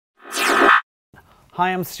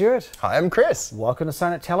Hi, I'm Stuart. Hi, I'm Chris. Welcome to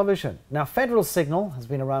SIRENNET Television. Now, Federal Signal has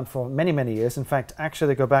been around for many, many years. In fact, actually,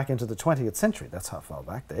 they go back into the 20th century. That's how far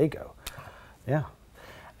back. There you go. Yeah.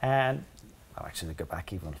 And actually, they go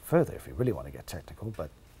back even further if you really want to get technical. But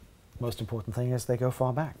most important thing is they go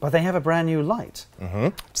far back. But they have a brand new light.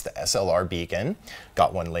 It's the SLR beacon.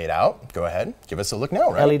 Got one laid out. Go ahead. Give us a look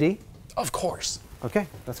now, right? LED? Of course. Okay,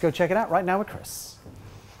 let's go check it out right now with Chris.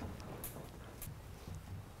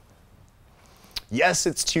 Yes,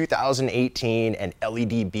 it's 2018 and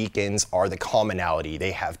LED beacons are the commonality.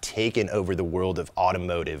 They have taken over the world of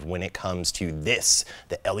automotive when it comes to this,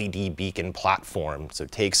 the LED beacon platform. So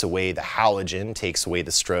it takes away the halogen, takes away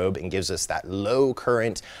the strobe, and gives us that low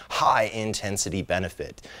current, high intensity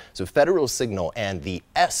benefit. So Federal Signal and the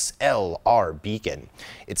SLR beacon,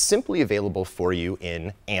 it's simply available for you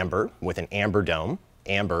in amber with an amber dome,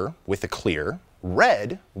 amber with a clear,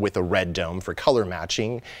 red with a red dome for color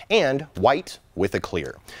matching, and white with a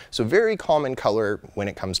clear. So very common color when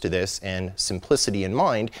it comes to this, and simplicity in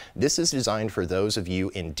mind, this is designed for those of you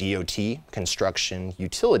in DOT, construction,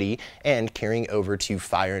 utility, and carrying over to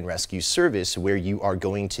fire and rescue service where you are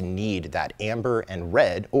going to need that amber and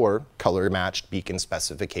red or color matched beacon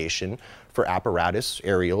specification for apparatus,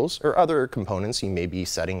 aerials, or other components you may be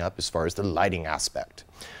setting up as far as the lighting aspect.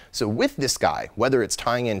 So with this guy, whether it's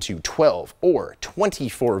tying into 12 or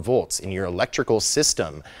 24 volts in your electrical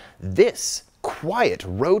system, this quiet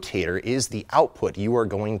rotator is the output you are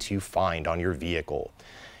going to find on your vehicle.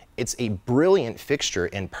 It's a brilliant fixture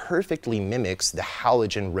and perfectly mimics the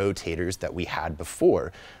halogen rotators that we had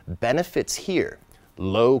before. Benefits here,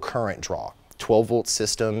 low current draw. 12 volt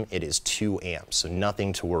system, it is 2 amps, so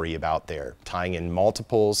nothing to worry about there. Tying in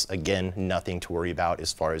multiples, again, nothing to worry about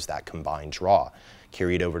as far as that combined draw.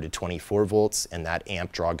 Carry it over to 24 volts and that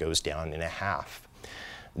amp draw goes down in half.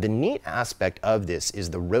 The neat aspect of this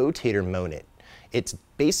is the rotator motor. It's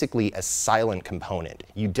basically a silent component.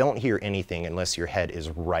 You don't hear anything unless your head is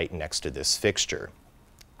right next to this fixture.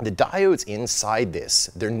 The diodes inside this,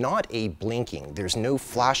 they're not a blinking, there's no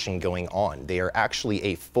flashing going on. They are actually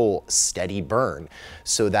a full steady burn.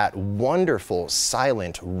 So that wonderful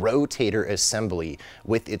silent rotator assembly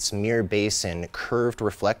with its mirror basin, curved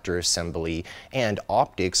reflector assembly, and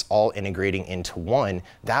optics all integrating into one,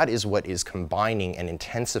 that is what is combining and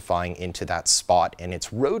intensifying into that spot, and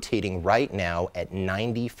it's rotating right now at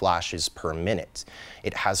 90 flashes per minute.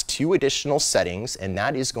 It has 2 additional settings, and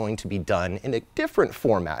that is going to be done in a different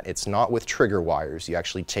format. It's not with trigger wires. You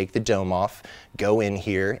actually take the dome off, go in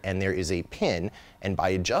here, and there is a pin, and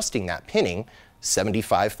by adjusting that pinning,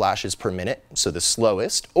 75 flashes per minute, so the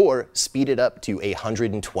slowest, or speed it up to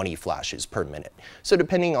 120 flashes per minute. So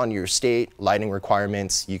depending on your state, lighting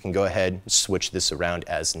requirements, you can go ahead and switch this around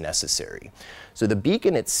as necessary. So the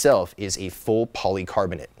beacon itself is a full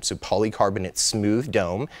polycarbonate, so polycarbonate smooth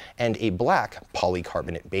dome and a black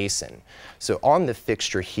polycarbonate basin. So on the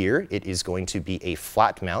fixture here, it is going to be a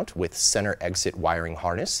flat mount with center exit wiring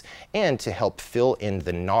harness, and to help fill in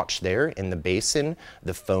the notch there in the basin,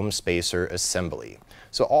 the foam spacer assembly.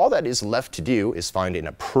 So all that is left to do is find an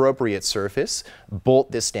appropriate surface, bolt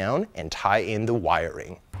this down, and tie in the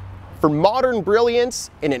wiring. For modern brilliance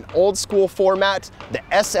in an old school format, the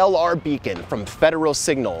SLR beacon from Federal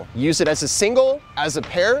Signal. Use it as a single, as a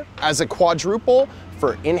pair, as a quadruple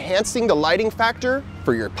for enhancing the lighting factor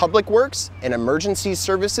for your public works and emergency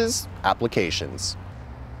services applications.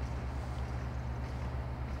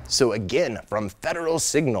 So again, from Federal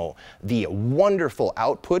Signal, the wonderful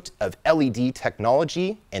output of LED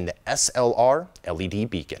technology in the SLR LED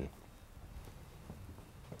beacon.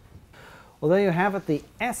 Well, there you have it, the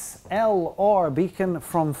SLR beacon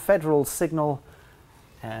from Federal Signal,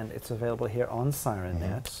 and it's available here on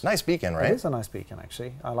SIRENNET. Nice beacon, right? It is a nice beacon,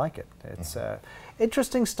 actually. I like it. It's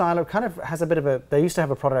interesting style. It kind of has a bit of a, they used to have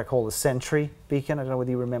a product called the Sentry beacon. I don't know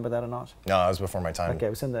whether you remember that or not. No, it was before my time. Okay, it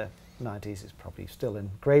was in the 90s. It's probably still in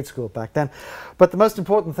grade school back then. But the most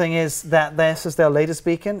important thing is that this is their latest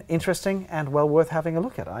beacon. Interesting and well worth having a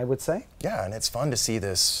look at, I would say. Yeah, and it's fun to see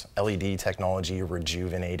this LED technology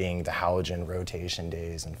rejuvenating the halogen rotation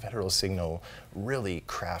days, and Federal Signal, really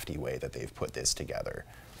crafty way that they've put this together.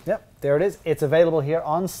 Yep, there it is. It's available here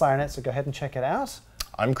on SIRENNET, so go ahead and check it out.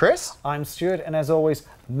 I'm Chris. I'm Stuart, and as always,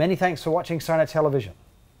 many thanks for watching SIRENNET Television.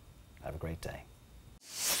 Have a great day.